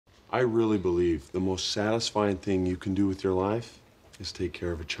I really believe the most satisfying thing you can do with your life is take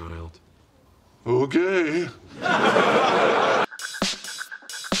care of a child. Okay.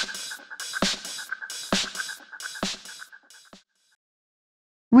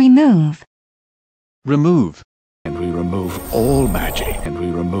 Remove. Remove. And we remove all magic. And we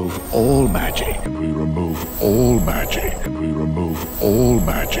remove all magic. And we remove all magic. And we remove all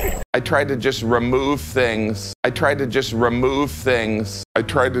magic. I tried to just remove things. I tried to just remove things. I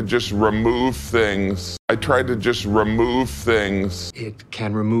tried to just remove things. I tried to just remove things. It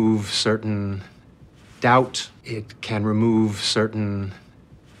can remove certain doubt. It can remove certain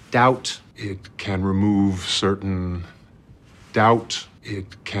doubt. It can remove certain doubt.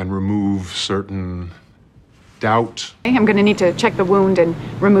 It can remove certain doubt. I'm going to need to check the wound and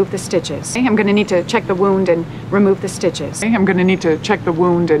remove the stitches. I'm going to need to check the wound and remove the stitches. I'm going to need to check the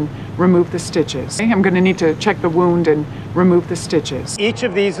wound and remove the stitches. I'm going to need to check the wound and remove the stitches. Each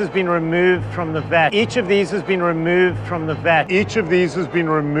of these has been removed from the vet. Each of these has been removed from the vet. Each of these has been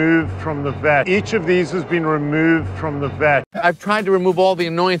removed from the vet. Each of these has been removed from the vet. I've tried to remove all the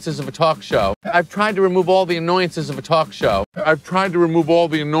annoyances of a talk show. I've tried to remove all the annoyances of a talk show. I've tried to remove all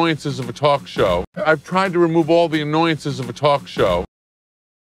the annoyances of a talk show. I've tried to remove all the annoyances of a talk show.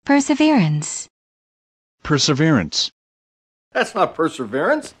 Perseverance. Perseverance. That's not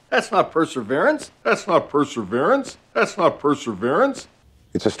perseverance. That's not perseverance. That's not perseverance. That's not perseverance.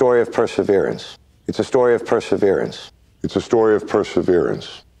 It's a story of perseverance. It's a story of perseverance. It's a story of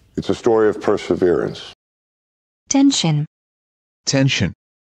perseverance. It's a story of perseverance. Tension. Tension.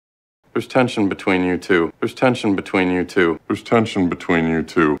 There's tension between you two. There's tension between you two. There's tension between you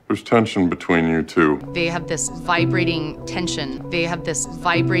two. There's tension between you two. They have this vibrating tension. They have this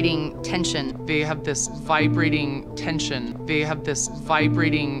vibrating tension. They have this vibrating tension. They have this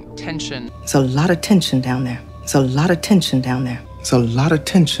vibrating tension. There's a lot of tension down there. There's a lot of tension down there. There's a lot of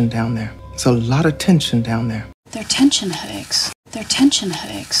tension down there. There's a lot of tension down there. They're tension headaches. They're tension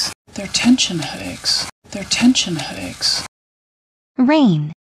headaches. They're tension headaches. They're tension headaches.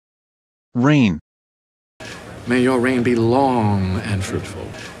 Rain. Rain. May your reign be long and fruitful.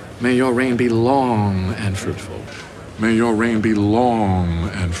 May your reign be long and fruitful. May your reign be long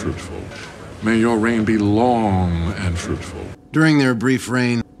and fruitful. May your reign be long and fruitful. During their brief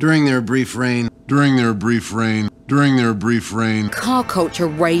reign, during their brief reign, during their brief reign, during their brief reign. Car culture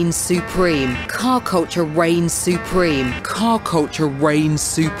reigns supreme. Car culture reigns supreme. Car culture reigns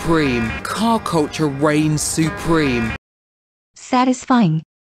supreme. Car culture reigns supreme. Satisfying.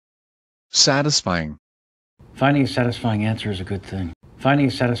 Satisfying. Finding a satisfying answer is a good thing. Finding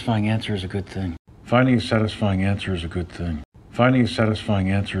a satisfying answer is a good thing. Finding a satisfying answer is a good thing. Finding a satisfying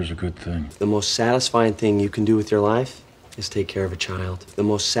answer is a good thing. The most satisfying thing you can do with your life is take care of a child. The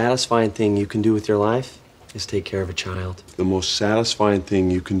most satisfying thing you can do with your life is take care of a child. The most satisfying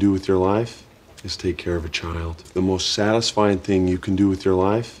thing you can do with your life is take care of a child. The most satisfying thing you can do with your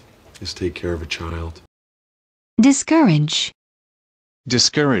life is take care of a child. Discourage.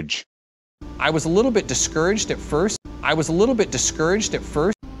 Discourage. I was a little bit discouraged at first. I was a little bit discouraged at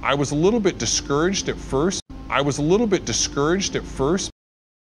first. I was a little bit discouraged at first. I was a little bit discouraged at first.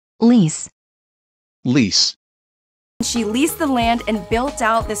 Lease. Lease. She leased the land and built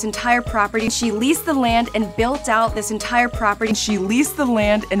out this entire property. She leased the land and built out this entire property. She leased the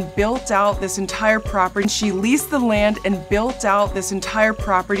land and built out this entire property. She leased the land and built out this entire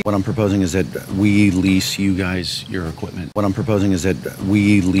property. What I'm proposing is that we lease you guys your equipment. What I'm proposing is that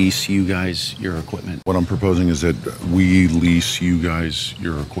we lease you guys your equipment. What I'm proposing is that we lease you guys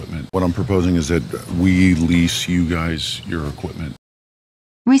your equipment. What I'm proposing is that we lease you guys your equipment.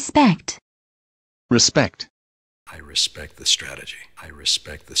 Respect. Respect. I respect the strategy. I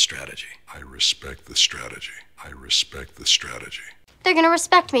respect the strategy. I respect the strategy. I respect the strategy. They're gonna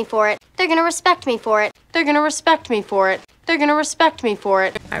respect me for it. They're gonna respect me for it. They're gonna respect me for it. They're gonna respect me for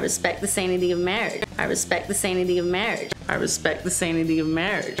it. I respect the sanctity of marriage. I respect the sanctity of marriage. I respect the sanctity of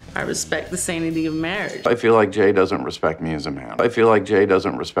marriage. I respect the sanctity of marriage. I feel like Jay doesn't respect me as a man. I feel like Jay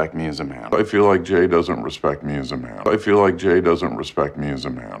doesn't respect me as a man. I feel like Jay doesn't respect me as a man. I feel like Jay doesn't respect me as a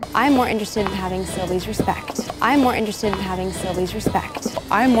man. I'm more interested in having Sylvie's respect. I'm more interested in having Sylvie's respect.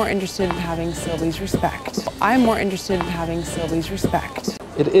 I'm more interested in having Sylvie's respect. I'm more interested in having Sylvie's respect.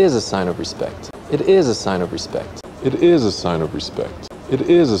 It is a sign of respect. It is a sign of respect. It is a sign of respect. It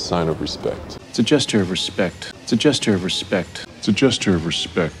is a sign of respect. It's a gesture of respect. It's a gesture of respect. It's a gesture of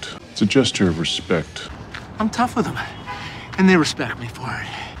respect. It's a gesture of respect. I'm tough with them, and they respect me for it.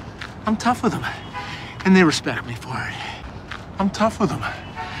 I'm tough with them, and they respect me for it. I'm tough with them,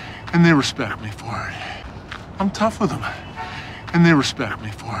 and they respect me for it. I'm tough with them, and they respect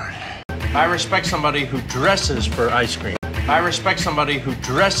me for it. I respect somebody who dresses for ice cream. I respect somebody who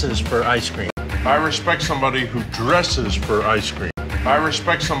dresses for ice cream. I respect somebody who dresses for ice cream. I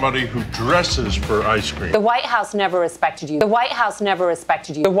respect somebody who dresses for ice cream. The White House never respected you. The White House never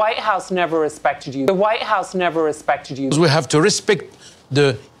respected you. The White House never respected you. The White House never respected you. We have to respect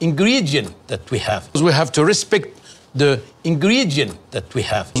the ingredient that we have. We have to respect the ingredient that we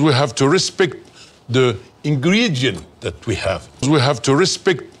have. We have to respect the ingredient that we have. We have to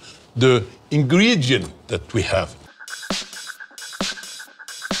respect the ingredient that we have.